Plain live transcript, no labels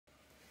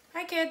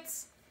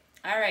kids.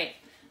 All right,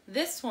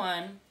 this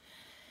one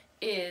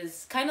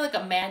is kind of like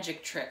a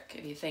magic trick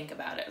if you think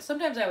about it.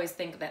 Sometimes I always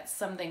think that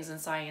some things in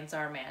science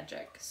are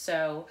magic.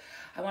 So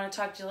I want to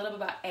talk to you a little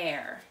bit about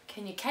air.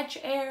 Can you catch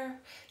air?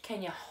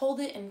 Can you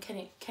hold it and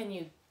can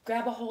you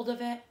grab a hold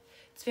of it?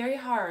 It's very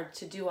hard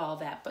to do all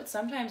that, but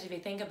sometimes if you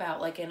think about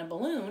like in a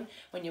balloon,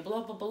 when you blow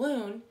up a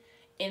balloon,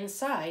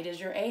 inside is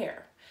your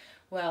air.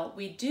 Well,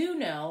 we do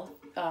know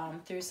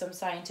through some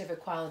scientific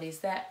qualities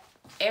that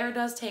air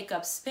does take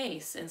up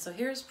space, and so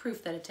here's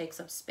proof that it takes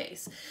up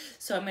space.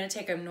 So I'm going to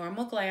take a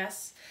normal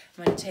glass,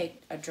 I'm going to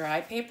take a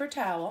dry paper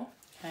towel,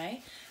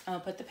 okay? I'm going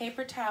to put the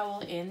paper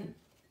towel in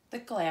the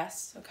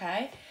glass,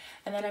 okay?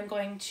 And then I'm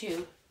going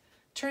to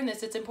turn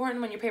this. It's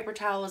important when your paper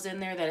towel is in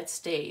there that it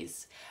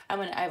stays. I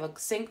have a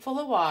sink full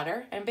of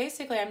water, and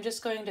basically I'm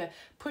just going to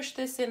push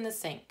this in the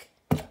sink.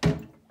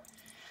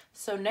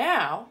 So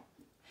now,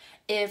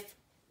 if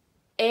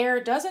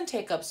air doesn't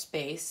take up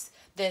space,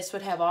 this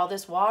would have all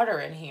this water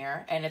in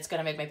here, and it's going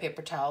to make my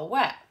paper towel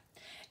wet.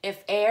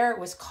 If air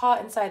was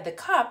caught inside the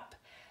cup,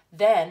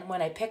 then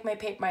when I pick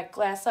my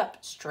glass up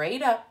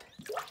straight up,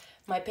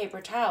 my paper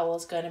towel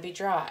is going to be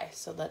dry.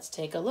 So let's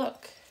take a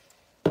look.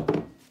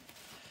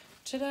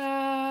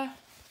 Ta-da!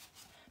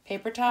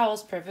 Paper towel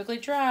is perfectly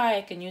dry.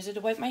 I can use it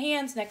to wipe my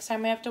hands next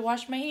time I have to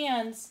wash my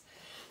hands.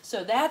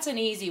 So that's an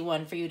easy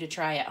one for you to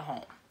try at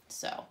home.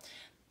 So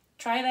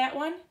try that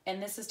one,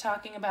 and this is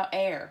talking about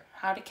air,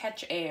 how to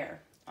catch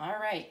air. All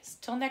right,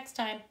 till next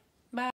time.